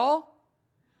 is that all?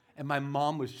 And my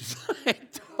mom was just like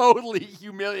totally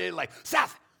humiliated, like,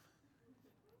 Seth,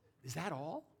 is that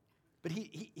all? But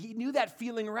he knew that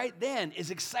feeling right then,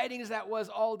 as exciting as that was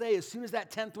all day. As soon as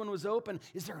that 10th one was open,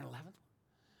 is there an 11th one?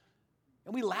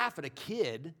 And we laugh at a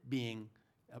kid being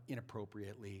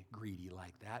inappropriately greedy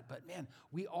like that. But man,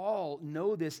 we all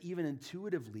know this even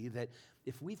intuitively, that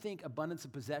if we think abundance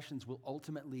of possessions will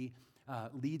ultimately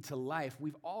lead to life,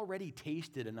 we've already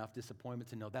tasted enough disappointment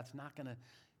to know that's not going to,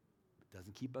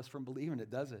 doesn't keep us from believing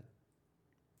it, does it?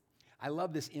 I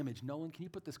love this image. Nolan, can you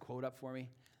put this quote up for me?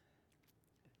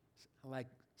 I like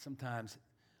sometimes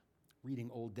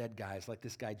reading old dead guys, like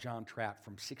this guy John Trapp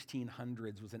from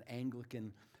 1600s, was an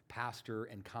Anglican pastor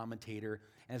and commentator.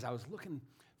 And as I was looking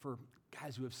for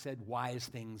guys who have said wise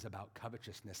things about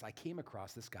covetousness, I came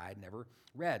across this guy I'd never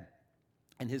read.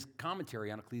 And his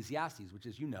commentary on Ecclesiastes, which,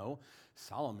 as you know,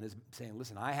 Solomon is saying,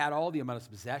 listen, I had all the amount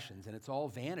of possessions, and it's all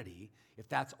vanity if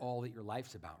that's all that your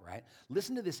life's about, right?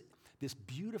 Listen to this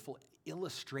beautiful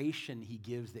illustration he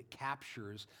gives that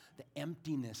captures the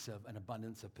emptiness of an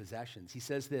abundance of possessions. He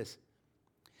says this: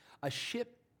 a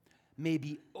ship may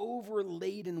be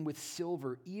overladen with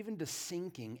silver even to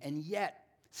sinking, and yet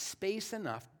space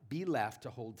enough be left to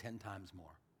hold 10 times more.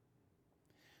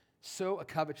 So a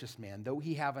covetous man, though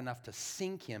he have enough to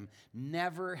sink him,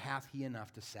 never hath he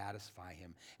enough to satisfy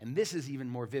him. And this is even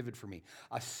more vivid for me.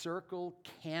 A circle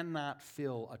cannot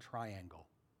fill a triangle.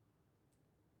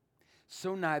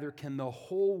 So neither can the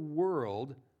whole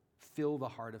world fill the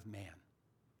heart of man.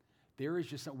 There is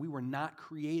just we were not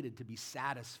created to be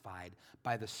satisfied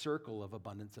by the circle of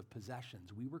abundance of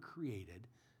possessions. We were created,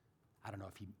 I don't know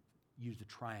if he used a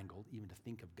triangle even to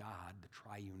think of God, the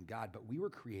triune God, but we were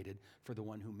created for the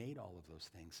one who made all of those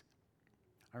things.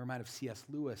 I'm reminded of C.S.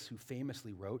 Lewis, who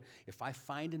famously wrote, if I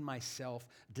find in myself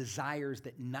desires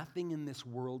that nothing in this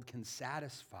world can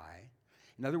satisfy,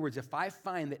 in other words, if I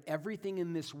find that everything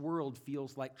in this world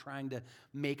feels like trying to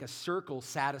make a circle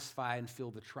satisfy and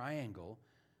fill the triangle,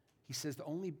 he says the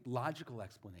only logical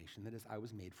explanation that is I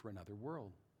was made for another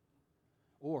world.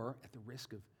 Or, at the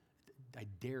risk of, I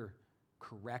dare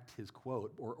correct his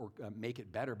quote or make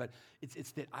it better, but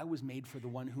it's that I was made for the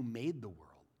one who made the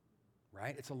world,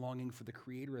 right? It's a longing for the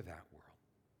creator of that world.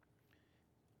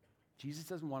 Jesus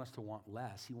doesn't want us to want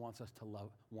less. He wants us to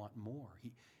want more.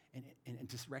 And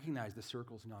just recognize the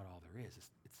circle's not all there is.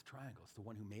 It's the triangle. It's the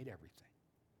one who made everything.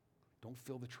 Don't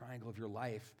fill the triangle of your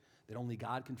life that only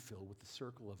God can fill with the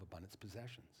circle of abundance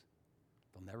possessions.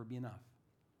 They'll never be enough.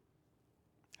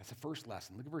 That's the first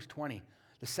lesson. Look at verse 20.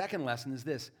 The second lesson is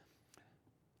this: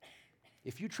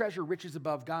 if you treasure riches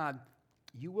above God,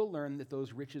 you will learn that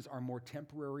those riches are more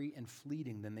temporary and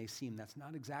fleeting than they seem. That's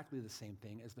not exactly the same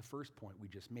thing as the first point we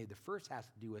just made. The first has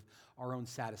to do with our own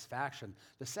satisfaction.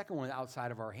 The second one is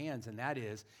outside of our hands, and that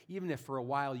is, even if for a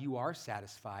while you are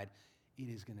satisfied, it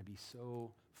is going to be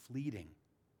so fleeting.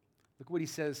 Look what he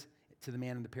says to the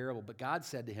man in the parable. But God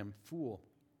said to him, fool,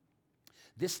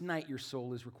 this night your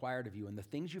soul is required of you, and the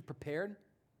things you've prepared,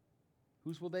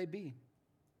 whose will they be?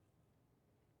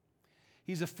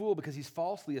 He's a fool because he's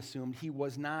falsely assumed he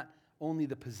was not only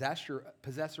the possessor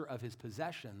of his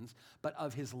possessions, but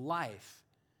of his life.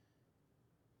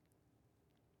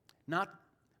 Not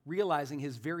realizing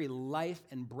his very life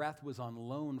and breath was on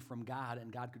loan from God,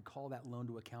 and God could call that loan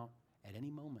to account at any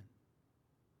moment.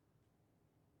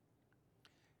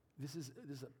 This is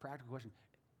a practical question.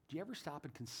 Do you ever stop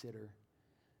and consider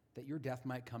that your death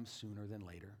might come sooner than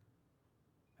later?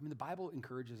 I mean, the Bible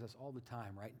encourages us all the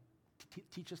time, right?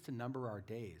 Teach us to number our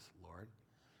days, Lord.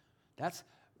 That's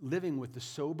living with the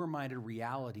sober-minded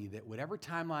reality that whatever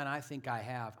timeline I think I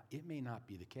have, it may not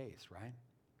be the case, right?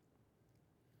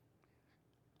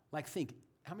 Like, think,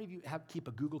 how many of you keep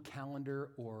a Google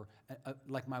Calendar, or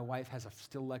like my wife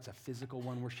still likes a physical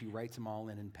one where she writes them all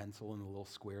in pencil in the little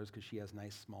squares because she has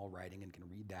nice small writing and can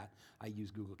read that. I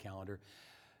use Google Calendar.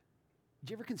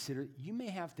 Do you ever consider you may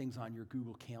have things on your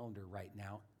Google Calendar right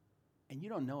now and you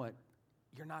don't know it,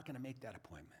 you're not going to make that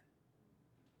appointment.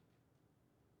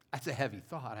 That's a heavy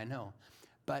thought, I know.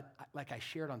 But like I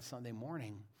shared on Sunday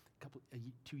morning,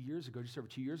 2 years ago, just over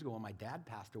 2 years ago, when my dad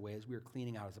passed away, as we were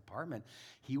cleaning out his apartment,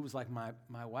 he was like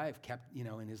my wife, kept,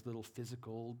 in his little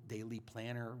physical daily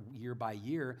planner year by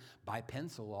year, by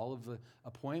pencil, all of the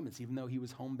appointments. Even though he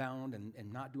was homebound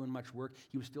and not doing much work,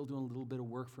 he was still doing a little bit of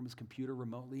work from his computer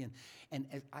remotely. And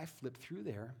as I flipped through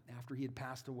there after he had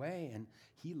passed away, and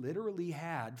he literally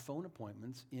had phone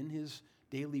appointments in his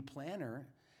daily planner.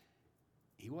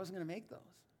 He wasn't going to make those.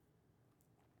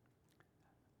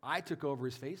 I took over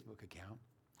his Facebook account,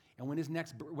 and when his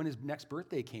next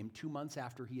birthday came, 2 months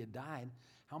after he had died,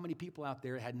 how many people out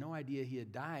there had no idea he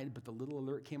had died, but the little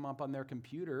alert came up on their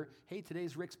computer, hey,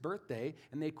 today's Rick's birthday,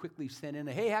 and they quickly sent in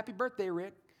a, hey, happy birthday,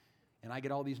 Rick. And I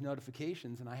get all these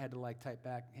notifications, and I had to type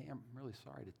back, hey, I'm really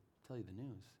sorry to tell you the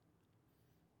news.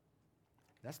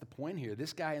 That's the point here.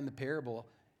 This guy in the parable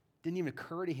didn't even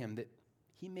occur to him that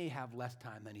he may have less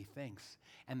time than he thinks.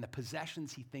 And the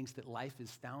possessions he thinks that life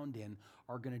is found in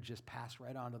are going to just pass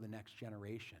right on to the next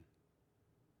generation.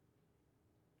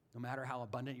 No matter how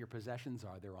abundant your possessions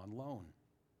are, they're on loan.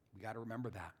 We got to remember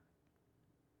that.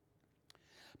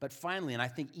 But finally, and I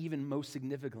think even most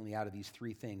significantly out of these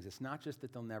three things, it's not just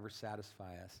that they'll never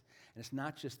satisfy us, and it's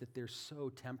not just that they're so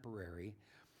temporary,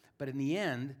 but in the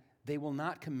end, they will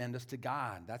not commend us to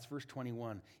God. That's verse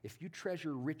 21. If you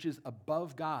treasure riches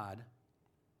above God,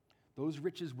 those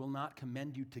riches will not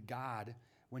commend you to God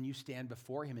when you stand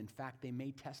before him. In fact, they may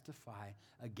testify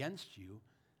against you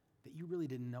that you really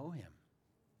didn't know him,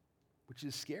 which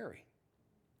is scary.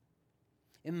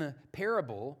 In the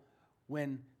parable,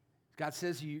 when God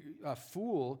says, you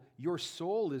fool, your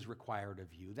soul is required of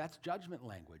you, that's judgment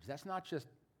language. That's not just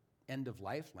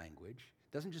end-of-life language.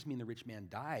 It doesn't just mean the rich man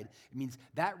died. It means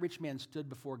that rich man stood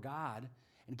before God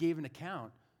and gave an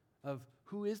account of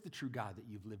who is the true God that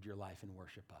you've lived your life in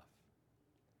worship of.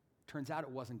 Turns out it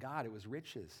wasn't God, it was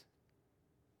riches.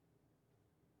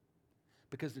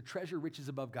 Because to treasure riches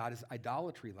above God is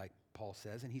idolatry, like Paul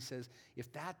says. And he says,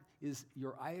 if that is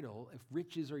your idol, if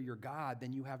riches are your God,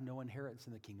 then you have no inheritance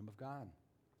in the kingdom of God.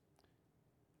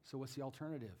 So what's the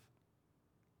alternative?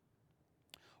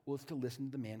 Well, it's to listen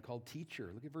to the man called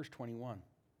teacher. Look at verse 21.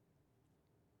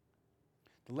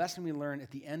 The lesson we learn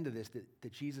at the end of this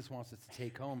that Jesus wants us to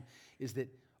take home is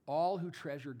that all who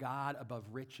treasure God above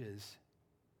riches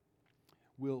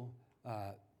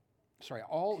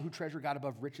all who treasure God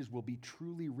above riches will be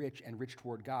truly rich and rich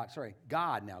toward God.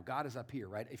 God now. God is up here,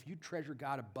 right? If you treasure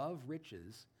God above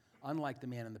riches, unlike the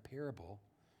man in the parable,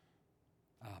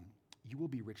 you will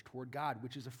be rich toward God,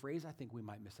 which is a phrase I think we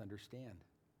might misunderstand.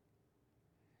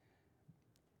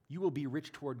 You will be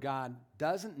rich toward God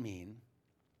doesn't mean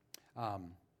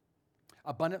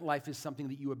abundant life is something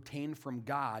that you obtain from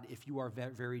God if you are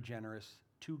very generous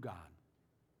to God.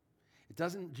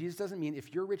 Jesus doesn't mean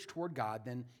if you're rich toward God,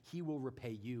 then he will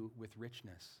repay you with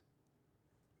richness.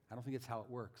 I don't think that's how it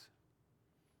works.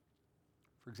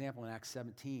 For example, in Acts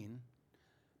 17,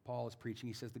 Paul is preaching.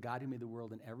 He says, the God who made the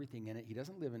world and everything in it, he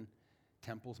doesn't live in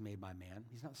temples made by man.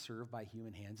 He's not served by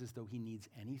human hands as though he needs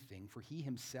anything, for he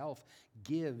himself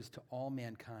gives to all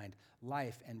mankind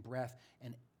life and breath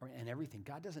and everything.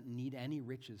 God doesn't need any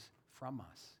riches from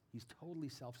us. He's totally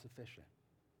self-sufficient.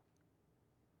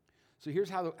 So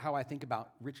here's how I think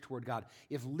about rich toward God.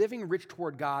 If living rich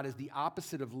toward God is the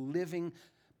opposite of living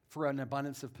for an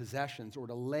abundance of possessions or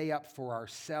to lay up for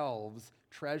ourselves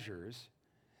treasures,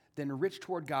 then rich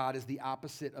toward God is the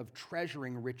opposite of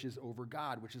treasuring riches over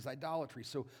God, which is idolatry.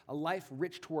 So a life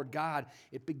rich toward God,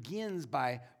 it begins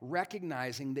by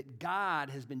recognizing that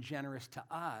God has been generous to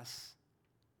us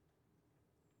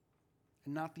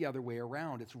and not the other way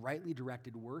around. It's rightly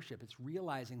directed worship. It's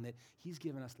realizing that he's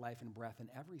given us life and breath and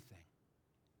everything.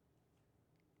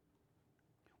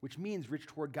 Which means rich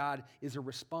toward God is a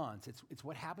response. It's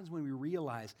what happens when we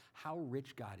realize how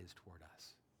rich God is toward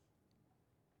us.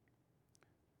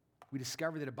 We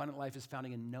discover that abundant life is found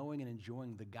in knowing and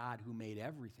enjoying the God who made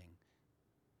everything.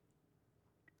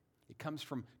 It comes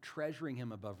from treasuring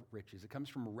him above riches. It comes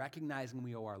from recognizing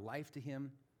we owe our life to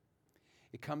him.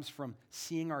 It comes from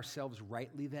seeing ourselves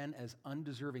rightly then as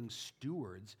undeserving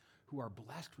stewards who are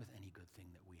blessed with any good thing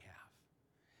that we have.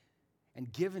 And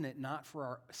given it not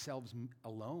for ourselves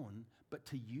alone, but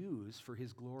to use for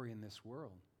his glory in this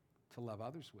world, to love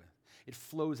others with. It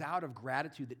flows out of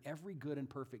gratitude that every good and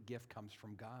perfect gift comes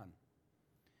from God,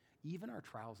 even our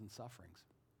trials and sufferings.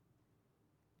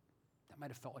 That might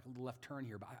have felt like a little left turn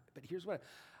here, but here's what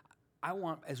I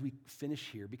want as we finish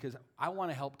here, because I want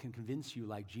to help convince you,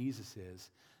 like Jesus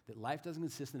is, that life doesn't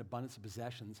consist in abundance of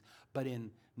possessions, but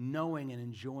in knowing and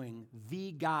enjoying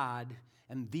the God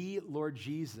and the Lord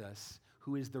Jesus,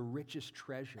 who is the richest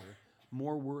treasure,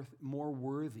 more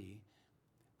worthy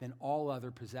than all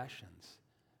other possessions.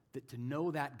 That to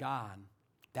know that God,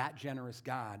 that generous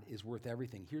God, is worth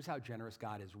everything. Here's how generous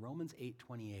God is. Romans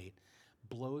 8:28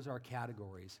 blows our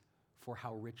categories for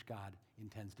how rich God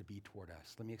intends to be toward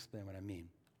us. Let me explain what I mean.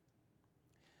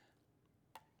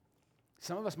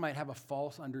 Some of us might have a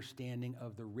false understanding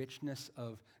of the richness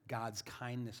of God's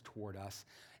kindness toward us,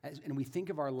 and we think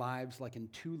of our lives like in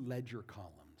two ledger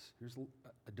columns. Here's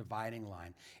a dividing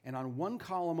line. And on one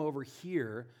column over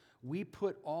here, we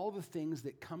put all the things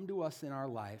that come to us in our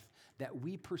life that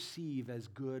we perceive as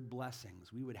good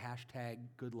blessings. We would hashtag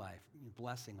good life,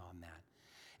 blessing on that.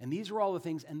 And these are all the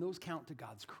things, and those count to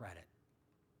God's credit.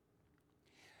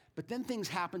 But then things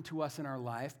happen to us in our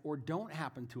life or don't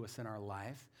happen to us in our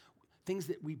life, things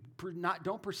that we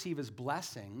don't perceive as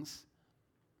blessings,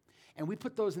 and we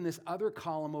put those in this other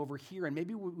column over here, and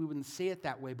maybe we wouldn't say it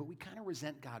that way, but we kind of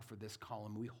resent God for this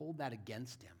column. We hold that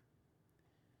against him.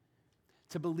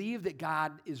 To believe that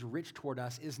God is rich toward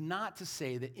us is not to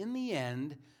say that in the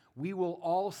end, we will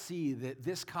all see that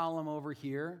this column over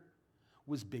here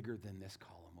was bigger than this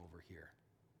column over here.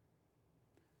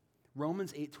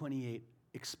 Romans 8:28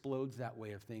 explodes that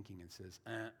way of thinking and says,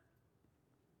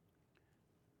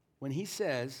 When he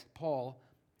says, Paul,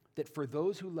 that for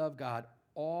those who love God,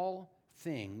 all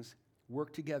things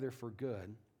work together for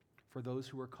good, for those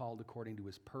who are called according to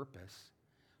his purpose,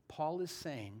 Paul is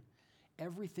saying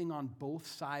everything on both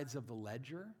sides of the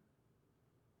ledger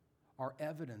are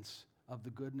evidence of the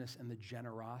goodness and the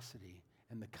generosity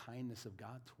and the kindness of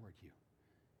God toward you.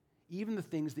 Even the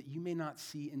things that you may not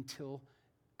see until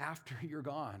after you're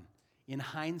gone, in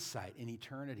hindsight, in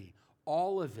eternity,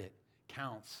 all of it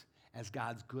counts as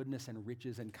God's goodness and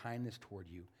riches and kindness toward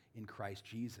you in Christ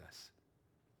Jesus.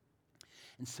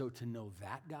 And so to know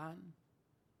that God,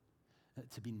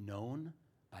 to be known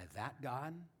by that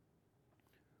God,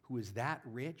 who is that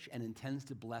rich and intends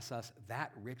to bless us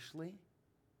that richly,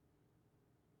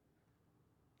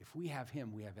 if we have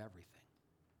him, we have everything.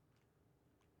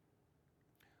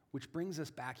 Which brings us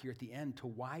back here at the end to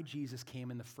why Jesus came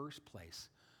in the first place.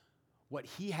 What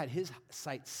he had his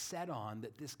sights set on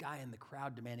that this guy in the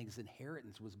crowd demanding his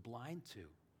inheritance was blind to.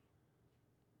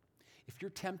 If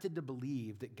you're tempted to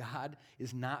believe that God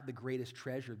is not the greatest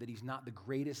treasure, that he's not the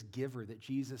greatest giver, that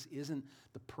Jesus isn't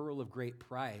the pearl of great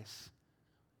price,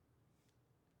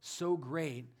 so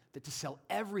great that to sell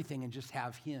everything and just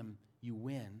have him, you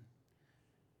win,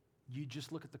 you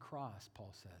just look at the cross,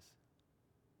 Paul says.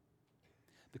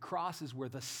 The cross is where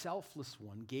the selfless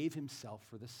one gave himself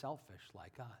for the selfish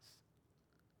like us.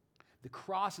 The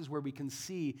cross is where we can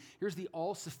see, here's the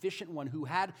all-sufficient one who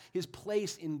had his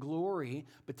place in glory,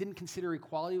 but didn't consider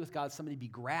equality with God something to be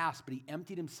grasped, but he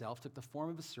emptied himself, took the form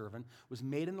of a servant, was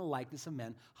made in the likeness of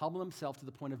men, humbled himself to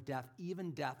the point of death, even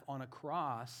death on a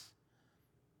cross,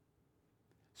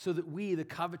 so that we, the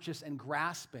covetous and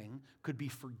grasping, could be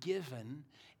forgiven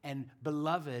and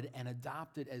beloved and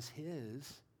adopted as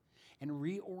his, and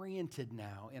reoriented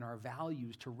now in our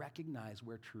values to recognize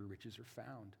where true riches are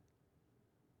found.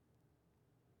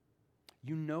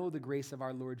 You know the grace of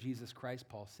our Lord Jesus Christ,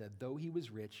 Paul said, though he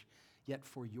was rich, yet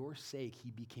for your sake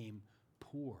he became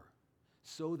poor,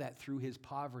 so that through his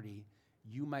poverty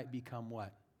you might become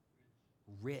what?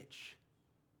 Rich.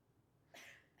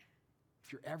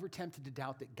 If you're ever tempted to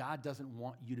doubt that God doesn't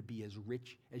want you to be as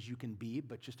rich as you can be,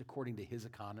 but just according to his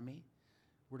economy,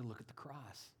 we're to look at the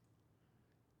cross.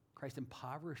 Christ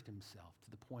impoverished himself to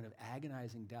the point of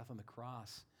agonizing death on the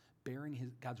cross,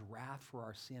 bearing God's wrath for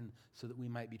our sin so that we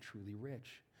might be truly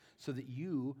rich, so that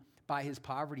you, by his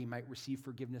poverty, might receive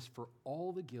forgiveness for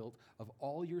all the guilt of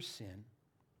all your sin,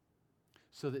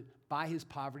 so that by his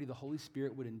poverty, the Holy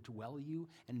Spirit would indwell you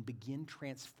and begin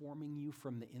transforming you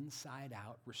from the inside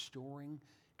out, restoring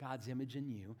God's image in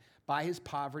you. By his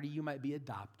poverty, you might be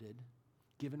adopted,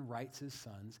 given rights as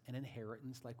sons, an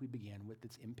inheritance like we began with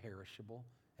that's imperishable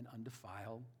and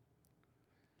undefiled.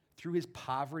 Through his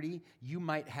poverty, you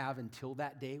might have until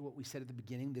that day, what we said at the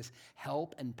beginning, this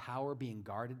help and power being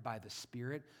guarded by the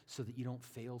Spirit so that you don't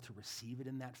fail to receive it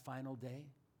in that final day.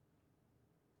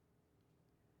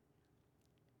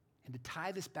 And to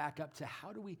tie this back up to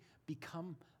how do we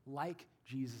become like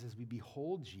Jesus as we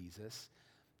behold Jesus,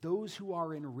 those who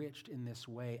are enriched in this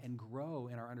way and grow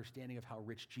in our understanding of how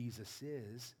rich Jesus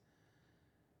is,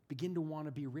 begin to want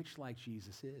to be rich like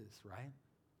Jesus is, right?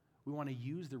 We want to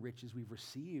use the riches we've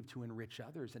received to enrich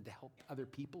others and to help other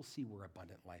people see where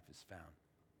abundant life is found.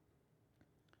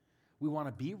 We want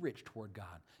to be rich toward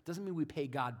God. Doesn't mean we pay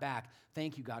God back.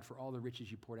 Thank you, God, for all the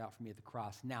riches you poured out for me at the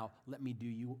cross. Now, let me do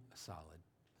you a solid.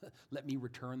 Let me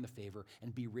return the favor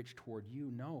and be rich toward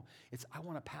you. No, it's I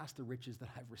want to pass the riches that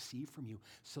I've received from you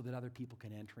so that other people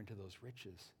can enter into those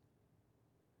riches.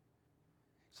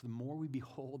 So the more we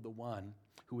behold the one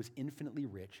who was infinitely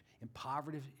rich,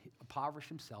 impoverished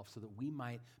himself so that we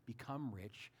might become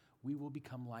rich, we will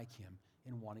become like him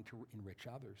in wanting to enrich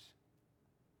others.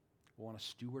 We want to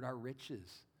steward our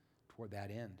riches toward that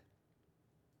end.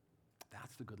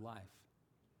 That's the good life.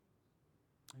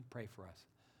 Let me pray for us.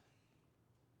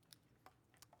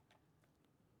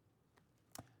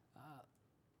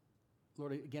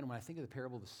 Lord, again, when I think of the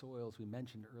parable of the soils we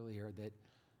mentioned earlier, that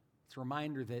it's a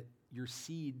reminder that your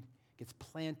seed gets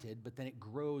planted, but then it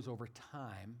grows over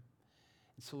time.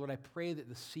 And so, Lord, I pray that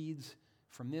the seeds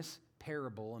from this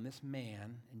parable and this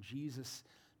man and Jesus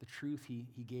the truth he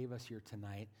gave us here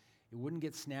tonight, it wouldn't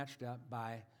get snatched up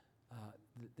by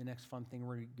the next fun thing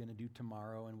we're going to do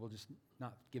tomorrow, and we'll just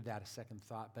not give that a second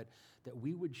thought, but that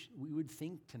we would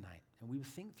think tonight, and we would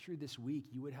think through this week.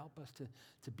 You would help us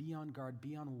to be on guard,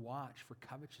 be on watch for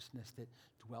covetousness that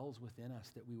dwells within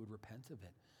us, that we would repent of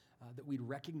it, that we'd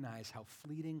recognize how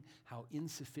fleeting, how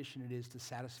insufficient it is to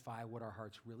satisfy what our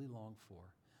hearts really long for,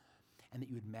 and that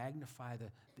you would magnify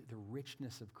the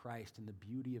richness of Christ and the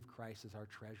beauty of Christ as our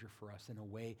treasure for us in a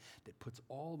way that puts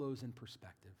all those in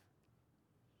perspective.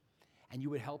 And you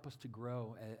would help us to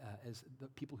grow as the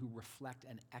people who reflect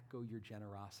and echo your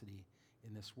generosity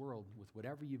in this world with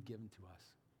whatever you've given to us.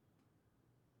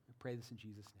 I pray this in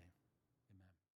Jesus' name.